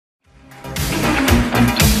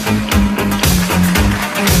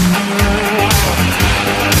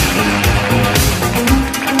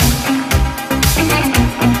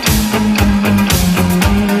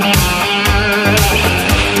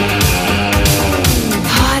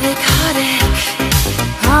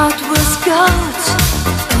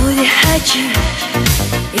you,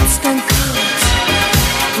 it's been cold.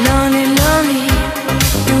 Lonely, lonely,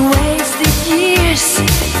 you wasted years.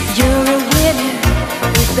 You're a winner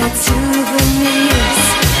with that souvenirs.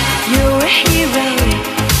 You're a hero,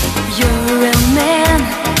 you're a man,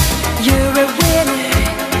 you're a winner.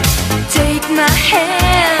 Take my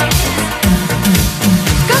hand.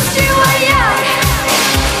 'Cause you are young,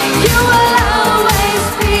 you will always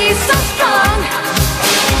be so strong.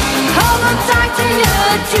 Hold on tight to your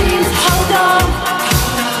dreams, hold on.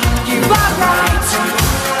 You are right,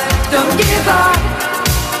 don't give up.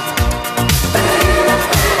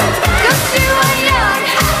 'Cause you are young,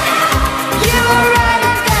 you are right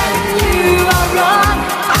and then you are wrong.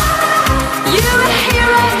 You're a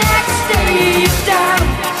hero, next day you're down.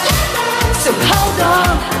 So hold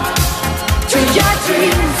on to your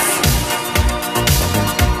dreams.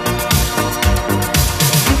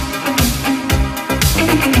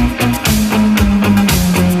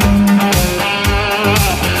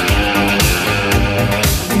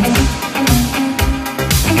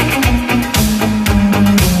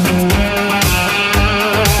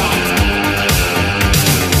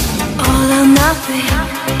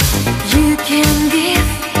 You can give,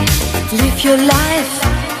 live your life,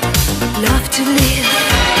 love to live.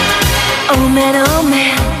 Oh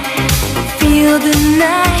man, feel the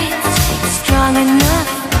night, strong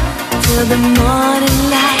enough till the morning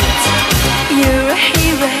light. You're a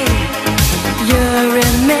hero, you're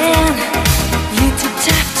a man, you're too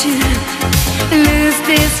tough to lose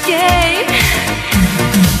this game.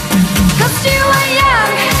 'Cause you are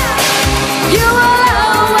young, you will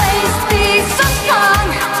always be so strong.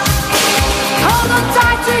 Hold on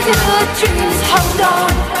tight to your dreams, hold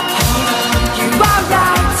on. You are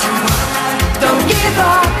right, don't give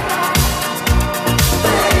up.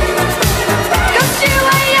 'Cause you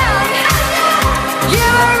are young, you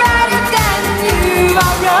are right and then you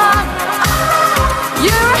are wrong.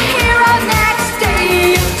 You're a hero, next day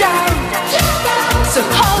you're down. So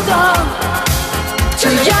hold on to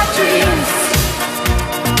your dreams.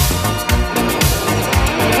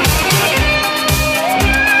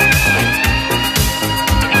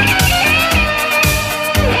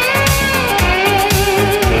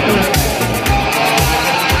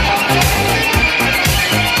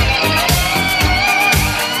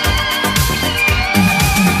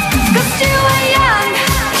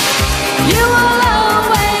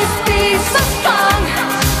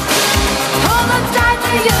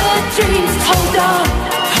 Dreams, hold on.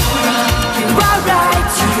 You are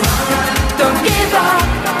right, don't give up.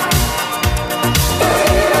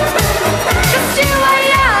 'Cause you are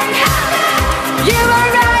young, you are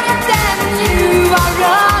right and then you are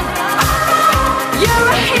wrong. You're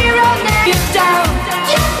a hero, now you're down.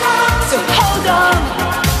 So hold on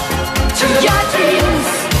to your dreams.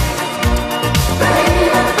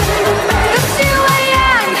 'Cause you are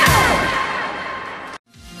young.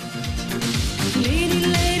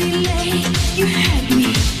 You had me,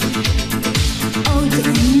 oh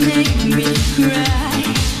don't make me cry.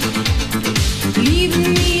 Leaving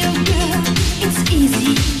me, oh girl, it's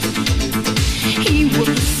easy. He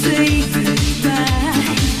will say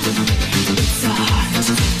goodbye. It's a hard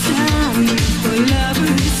time for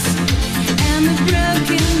lovers and a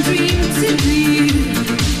broken dream to live.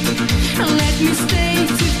 Let me stay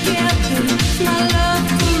together, my love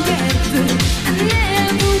forever. I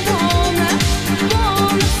never wanna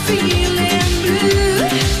feel it.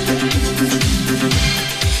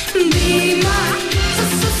 Be my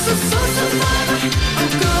survivor. Oh,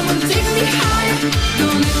 come on, take me higher.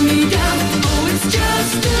 Don't let me down. Oh, it's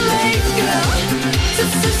just too late, girl.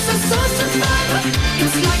 Survivor.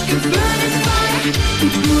 It's like a burning fire. You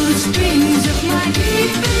pull the strings of my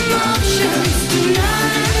deep emotions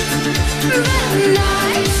tonight. The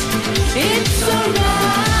night, it's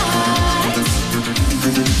alright.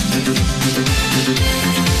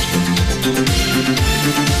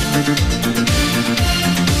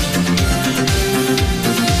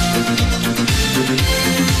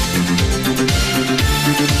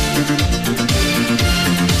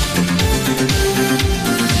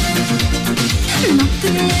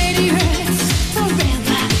 Nothing lady hurts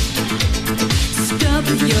forever. Stop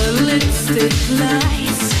your lipstick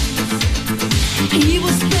lies. He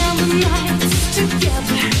will spend the nights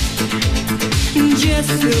together.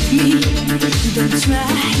 Just look me, don't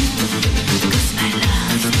try. 'Cause my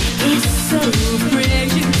love is so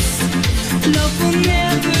precious. Love will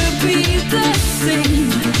never be the same.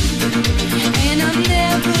 And I'm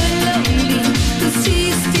never lonely, 'cause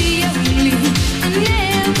he's the only. I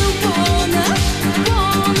never wanna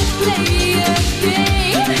play a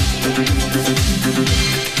game.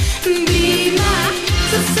 Be my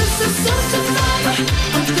survivor.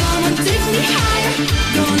 Oh, come on, take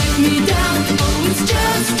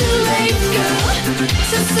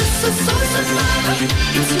a source of love.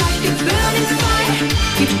 It's like a burning fire.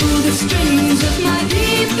 You pull the strings of my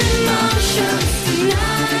deep emotions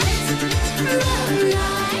tonight. Love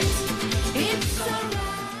night. It's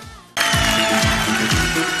alright.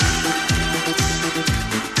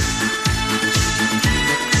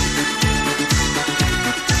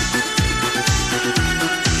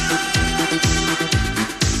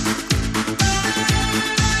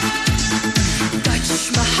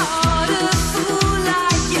 Touch my heart, a fool I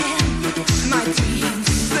am. My dreams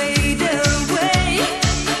fade away.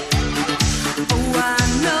 Oh, I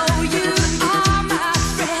know you are my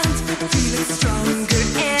friend. Feel it stronger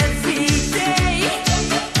every day.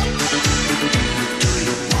 Do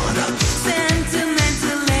you wanna,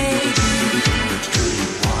 sentimental lady? Do you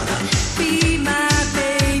wanna be my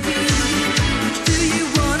baby? Do you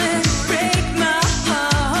wanna break my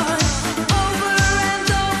heart over and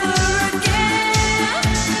over again?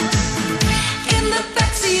 In the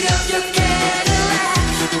backseat of your Cadillac.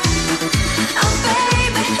 Oh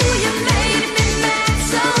baby, who you made me mad,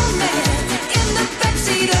 so mad. In the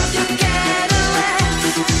backseat of your Cadillac.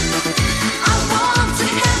 I want to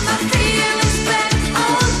have my feelings back.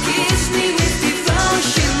 Oh, kiss me with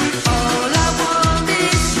devotion. All I want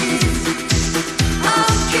is you.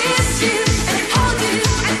 I'll kiss you and hold you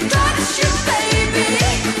and touch you, baby.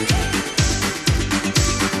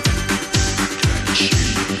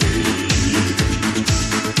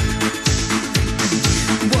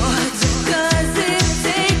 What does it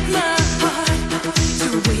take, my heart, to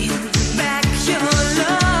win back your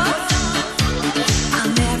love?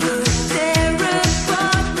 I'll never tear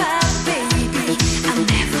apart my baby. I'll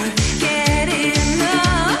never get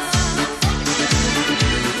enough.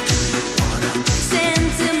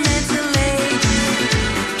 Sentimental lady,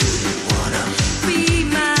 be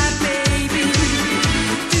my baby.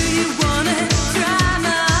 Do you wanna try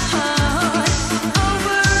my heart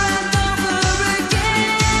over and over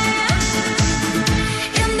again?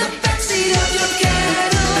 In the backseat of your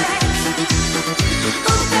Cadillac.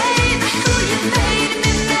 Oh baby, who you made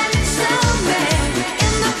me mad, so mad.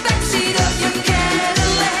 In the backseat of your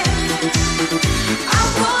Cadillac. I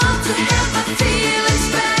want to have my feelings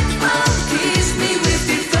back. Oh, kiss me with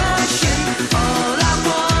devotion. All I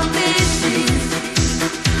want is you.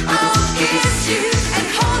 I'll kiss you and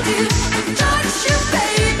hold you and touch you,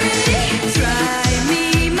 baby. Try me,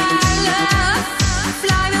 my love.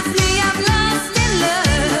 Fly with me, I'm lost in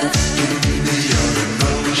love.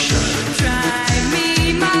 Try me,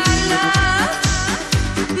 my love.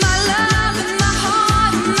 My love and my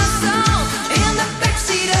heart and my soul. In the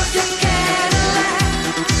backseat of your Cadillac.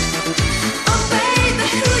 Oh baby,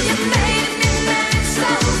 who you made me mad, so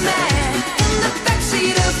mad. In the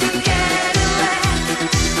backseat of your Cadillac.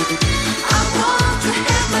 I want to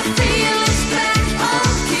have my feelings back. Oh,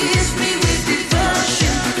 kiss me with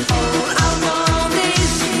devotion. All I want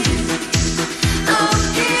is you. I'll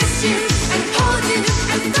kiss you and hold you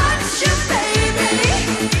and touch you, baby.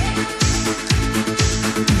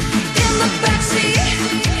 In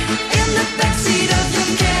the backseat of your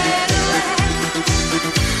Cadillac.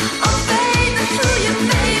 Oh baby, who you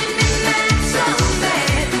made me mad, so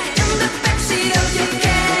mad. In the backseat of your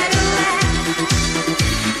Cadillac.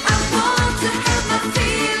 I want to have my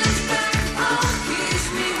feelings back. Oh, kiss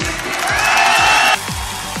me with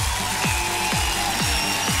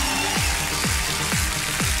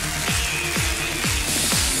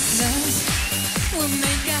love will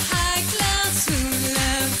make a high class fool.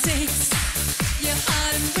 Love takes your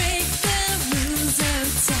heart and break the rules. Oh,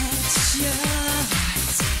 touch your heart.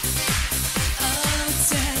 Oh,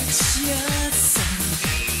 touch your soul.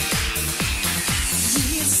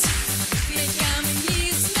 Years may come and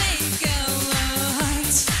years may go.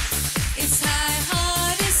 Heart, it's high,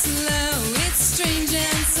 heart is low. It's strange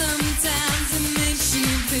and sometimes it makes you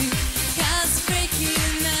blue. 'Cause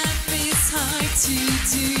breaking up is hard to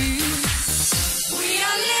do. We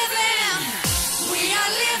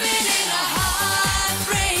are living in a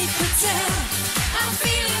heartbreak hotel. I'm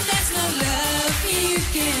feeling there's no love you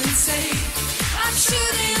can save. I'm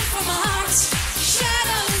shooting from my heart,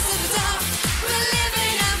 shadows of dark. We're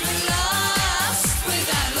living and we're lost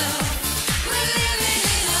without love. We're living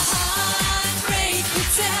in a heartbreak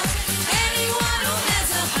hotel. Anyone who has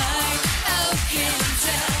a heart, oh, can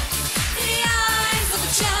tell. The eyes of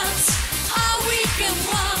a child are weak and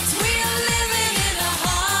warm.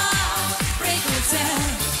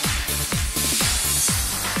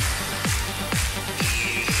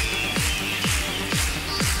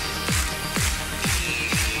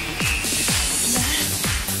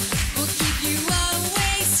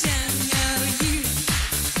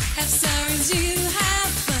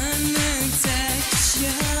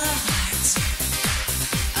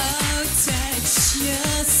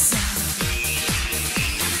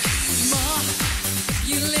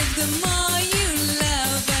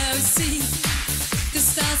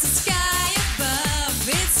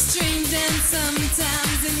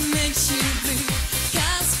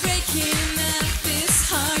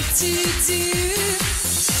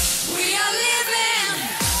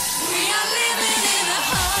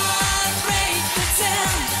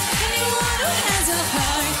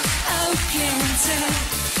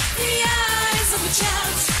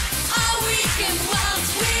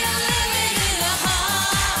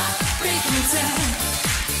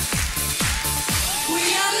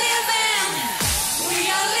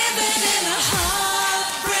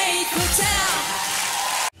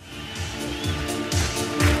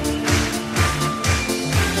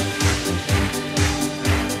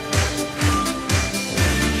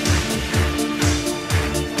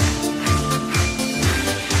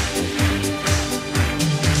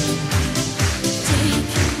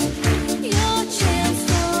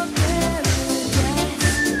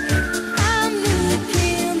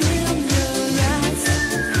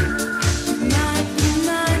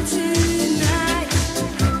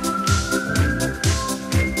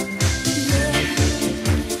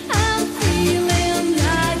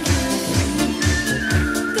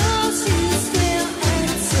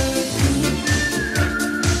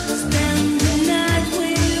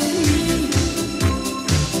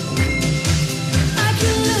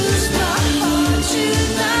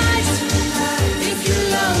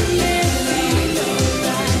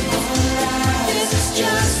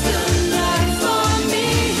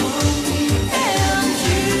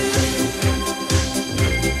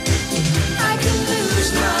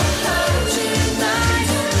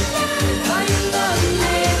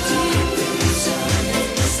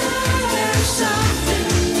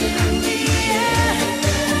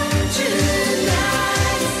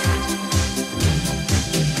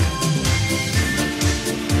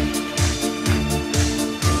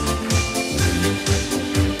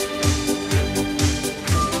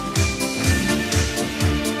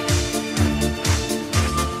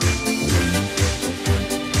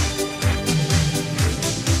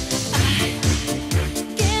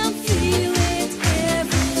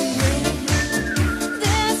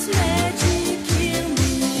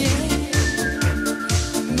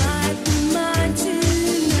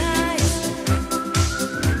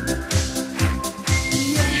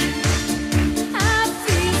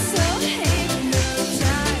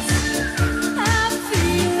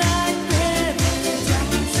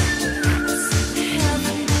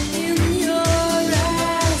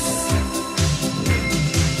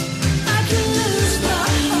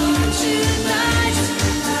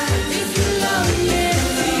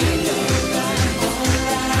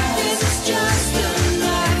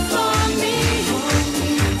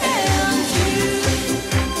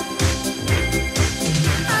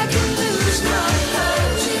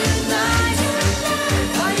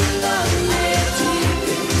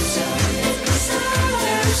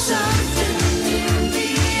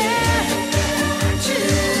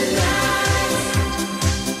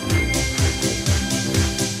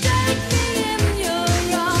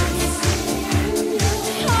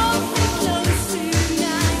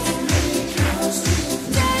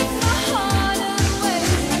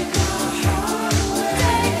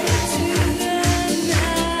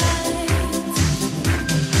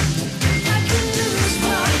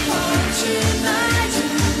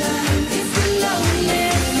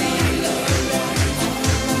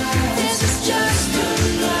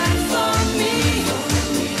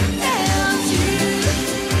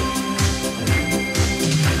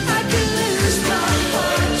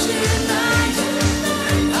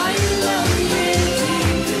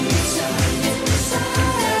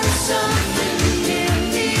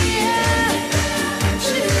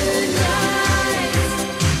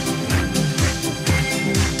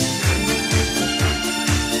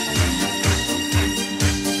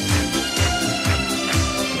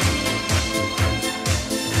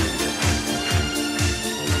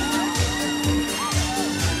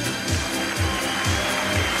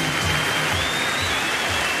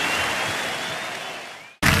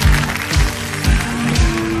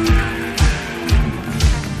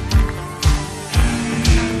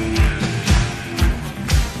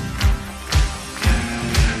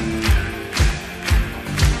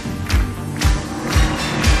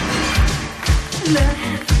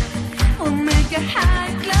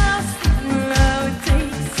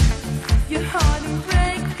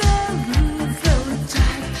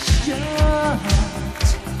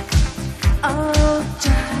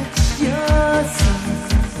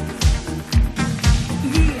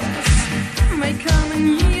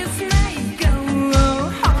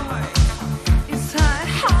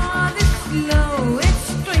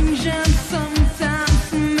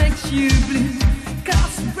 you blue,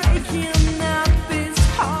 'cause breaking up is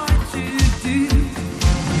hard to do.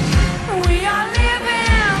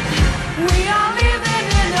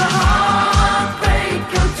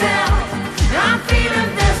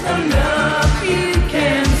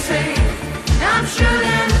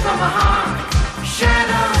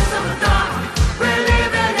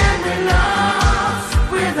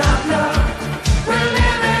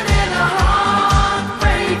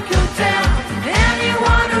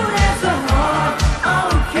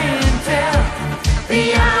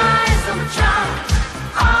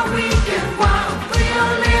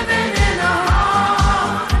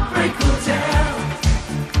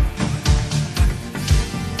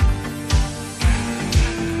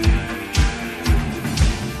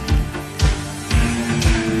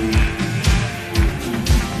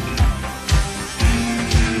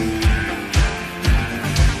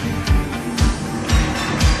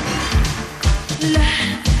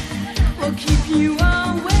 You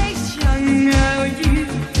always young, oh you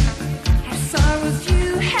have sorrows,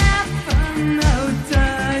 you have fun, oh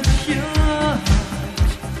touch your heart,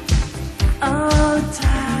 oh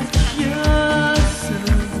touch your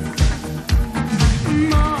soul. The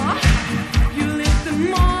more you live, the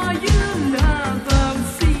more you love,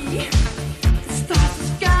 oh see the stars, the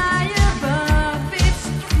sky above, it's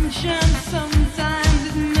strange and sometimes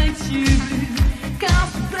it makes you blue,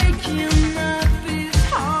 'cause breaking up is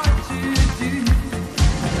hard to do.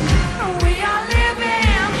 We are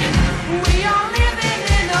living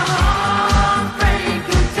in a heartbreak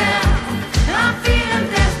hotel. I'm feeling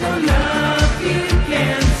there's no love you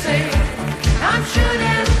can say. I'm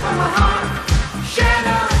shooting from my heart,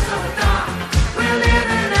 shadows of the dark. We're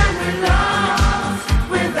living and we're lost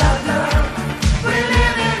without love. We're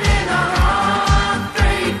living in a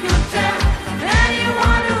heartbreak hotel.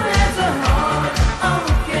 Anyone who has a heart, oh,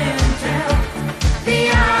 can tell. The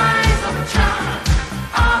eyes of a child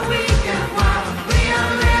are weak and wild. We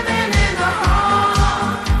are living in a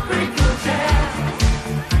heartbreak hotel.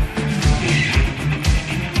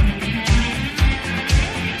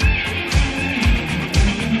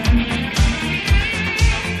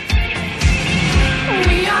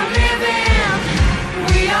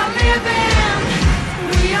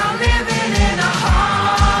 We are living in a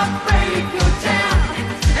heartbreak hotel.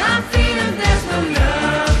 I'm feeling there's no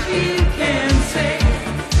love you can say.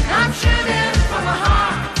 I'm shooting from my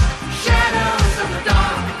heart, shadows of the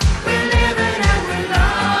dark. We're living and we're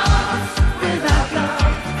lost without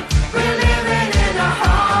love. We're living in a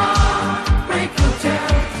heartbreak hotel.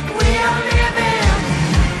 We are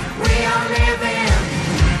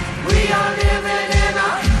living in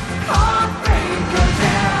a heartbreak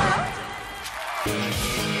hotel.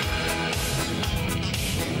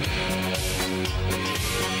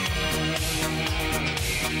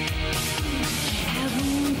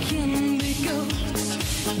 Heaven can be ghosts,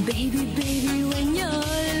 baby, baby, when you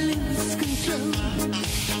lose control.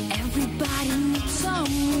 Everybody needs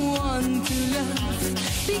someone to love.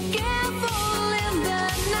 Be careful in the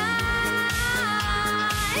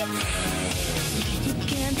night. It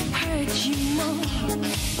can hurt you more,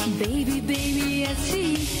 baby, baby, as he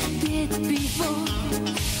did before.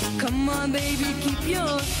 Come on, baby, keep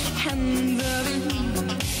your hands up in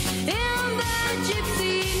the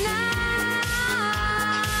gypsy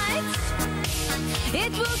nights.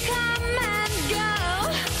 It will come and go.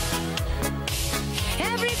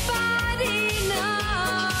 Everybody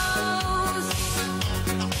knows.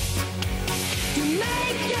 You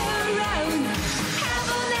make your own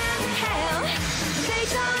heaven and hell.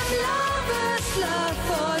 Daytime lovers, love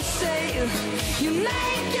for sale. You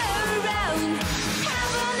make your own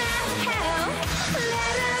heaven and hell.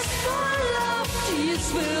 Let us follow, tears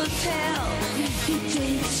will tell. He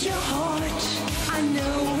takes your heart, I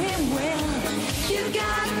know him well. You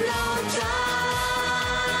got no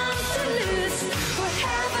time to lose for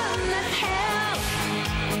heaven and hell.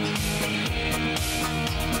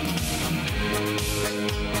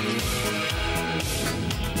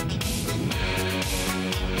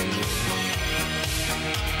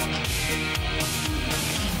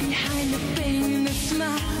 Behind the painted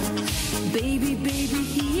smile, baby, baby,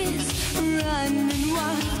 he is running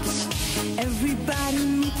wild. Everybody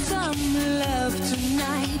needs some love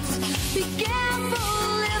tonight. Be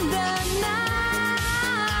careful in the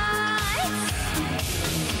night.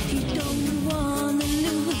 You don't wanna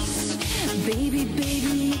lose, baby,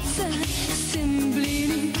 baby, it's a simply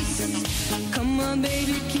news. Come on,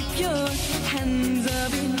 baby, keep your hands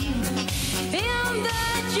up in the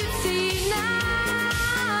gypsy night.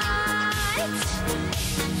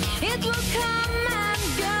 It will come and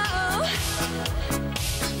go.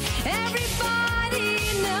 Everybody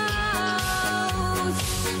knows.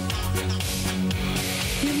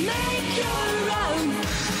 You make your own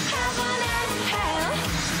heaven and hell.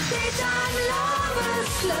 Daytime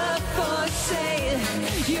lovers, love for sale.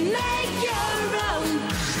 You make your own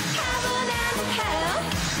heaven and hell.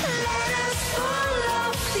 Let us follow,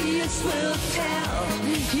 tears will tell.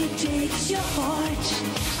 He takes your heart,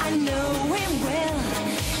 I know him well.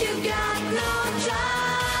 You got no time